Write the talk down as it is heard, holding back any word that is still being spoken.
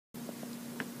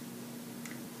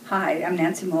Hi, I'm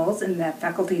Nancy Moules in the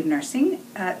Faculty of Nursing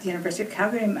at the University of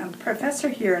Calgary. I'm a professor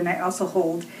here, and I also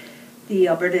hold the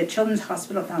Alberta Children's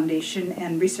Hospital Foundation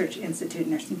and Research Institute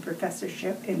Nursing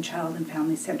Professorship in Child and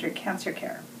Family-Centered Cancer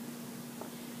Care.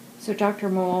 So Dr.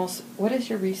 Moules, what is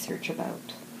your research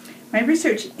about? My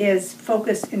research is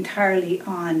focused entirely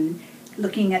on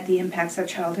looking at the impacts of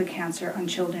childhood cancer on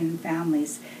children and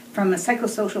families from a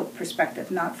psychosocial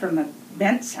perspective, not from a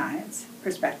bent science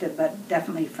perspective, but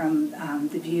definitely from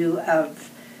the view of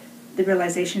the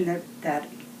realization that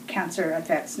cancer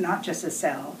affects not just a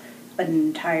cell, but an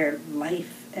entire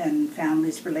life and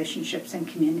families, relationships, and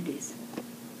communities.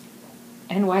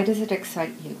 And why does it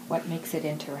excite you? What makes it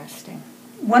interesting?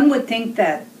 One would think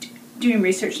that doing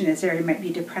research in this area might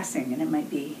be depressing and it might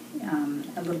be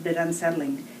a little bit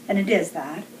unsettling. And it is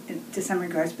that, to some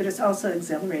regards, but it's also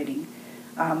exhilarating.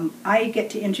 I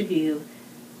get to interview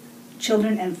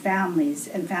children and families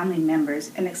and family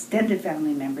members and extended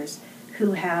family members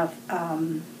who have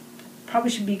probably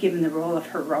should be given the role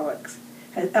of heroics,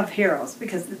 of heroes,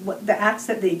 because the acts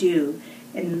that they do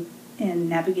in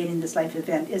navigating this life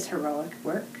event is heroic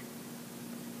work.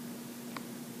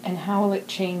 And how will it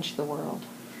change the world?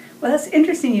 Well, that's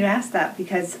interesting you ask that,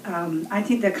 because I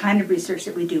think the kind of research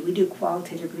that we do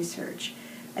qualitative research.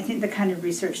 I think the kind of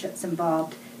research that's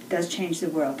involved does change the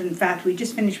world. In fact, we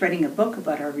just finished writing a book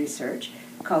about our research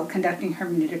called Conducting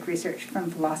Hermeneutic Research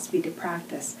from Philosophy to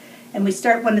Practice. And we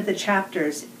start one of the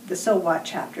chapters, the So What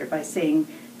chapter, by saying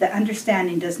that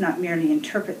understanding does not merely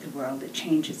interpret the world, it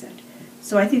changes it.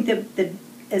 So I think that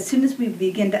as soon as we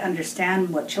begin to understand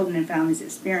what children and families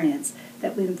experience,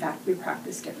 that we in fact we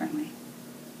practice differently.